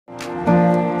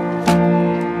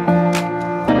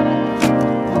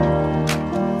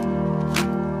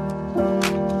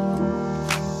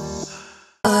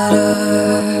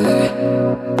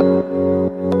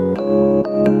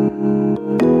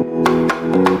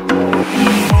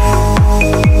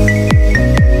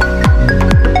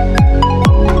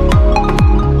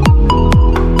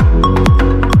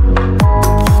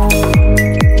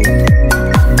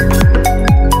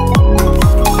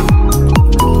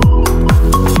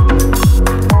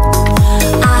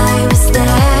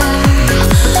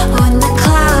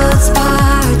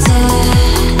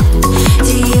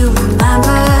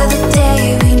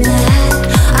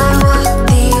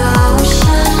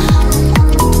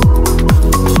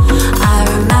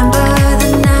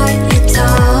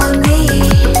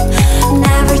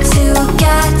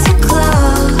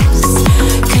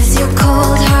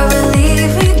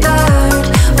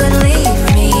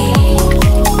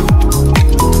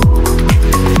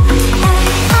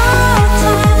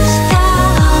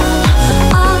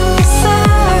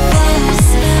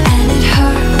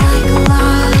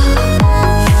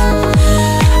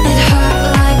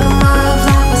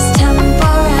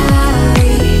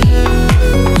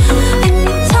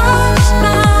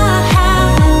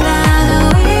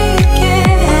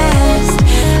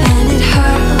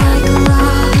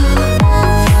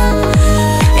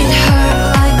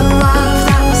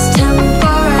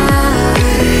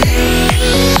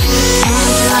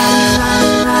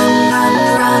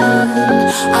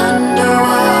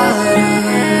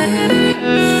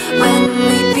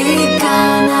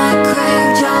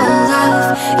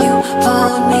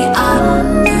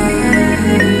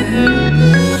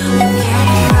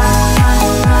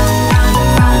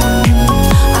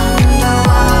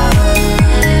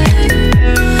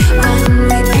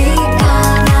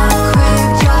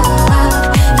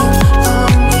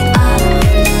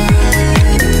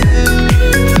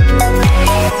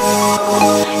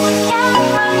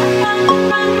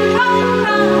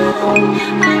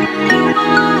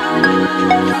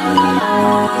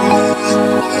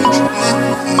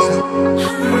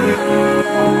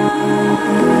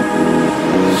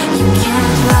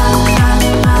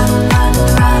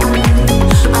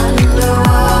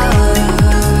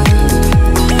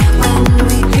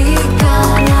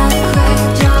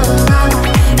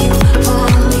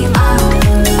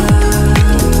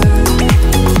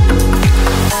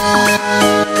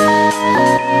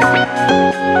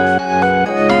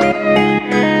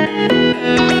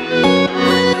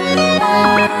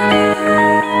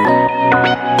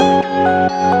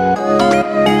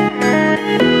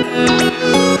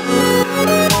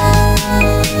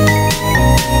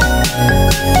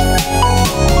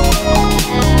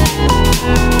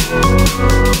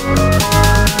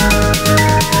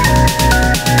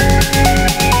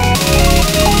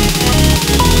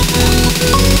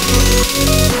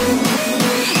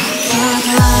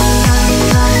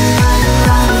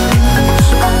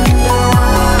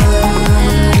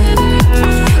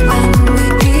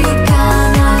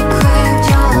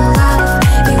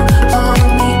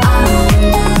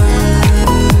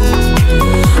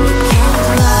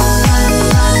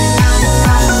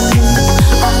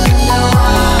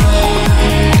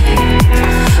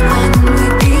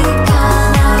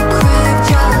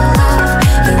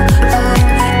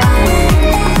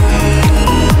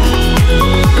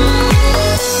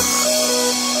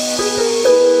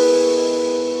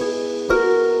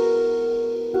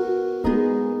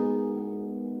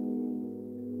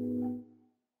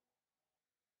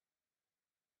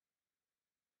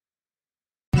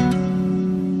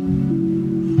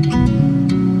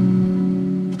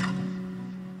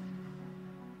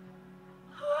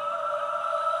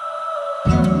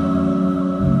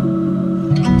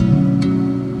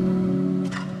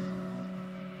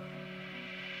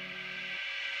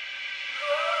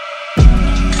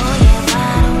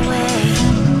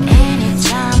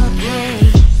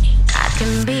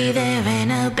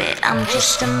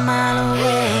just a mile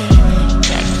away.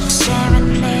 Check the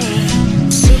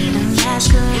serenade, see the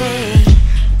masquerade.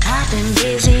 I've been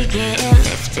busy getting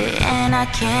lifted and I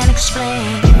can't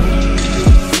explain.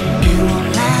 It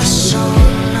won't last so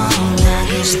long, I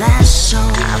guess that's so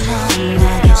long,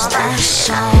 I guess that's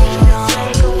so long.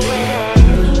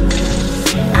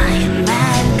 I am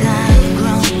back, I've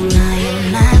grown, I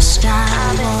am not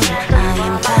stable, I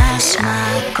am past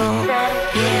my goal,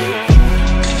 yeah.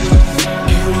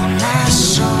 It won't last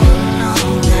so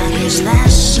long, I guess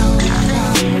that's so long,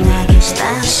 I guess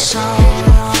that's so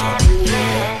long,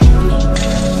 yeah.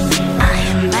 I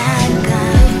am back,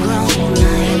 I've grown, I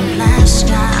am not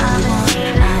stable,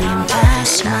 I am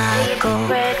past my goal,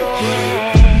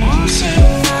 yeah. Won't see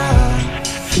tomorrow,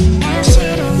 can't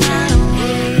see the right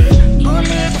away. Who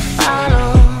need to follow?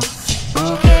 Who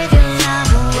gave your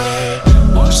life away?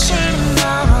 Won't see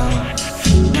tomorrow,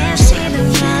 can't see the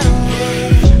right away.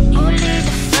 Who need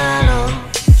to follow?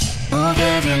 Who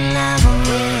gave your life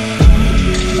away?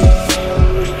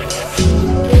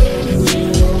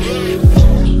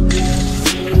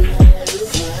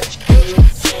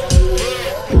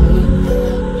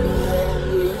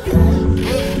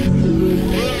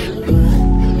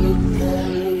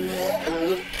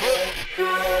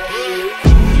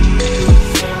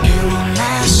 It won't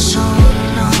last so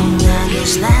long, I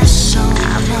guess that's so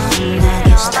long, I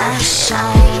guess that's so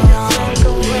long,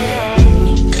 yeah.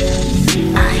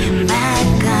 I am back,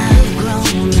 I've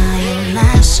grown, I am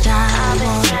not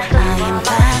stable, I am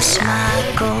past my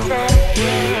goal,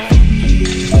 yeah.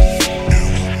 It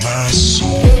won't last so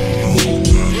long,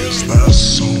 I guess that's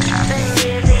so long, I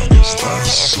guess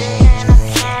that's so long.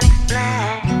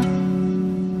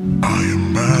 I am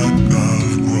back,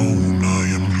 I've grown, I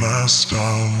am last I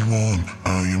want, I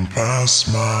am past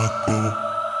my goal.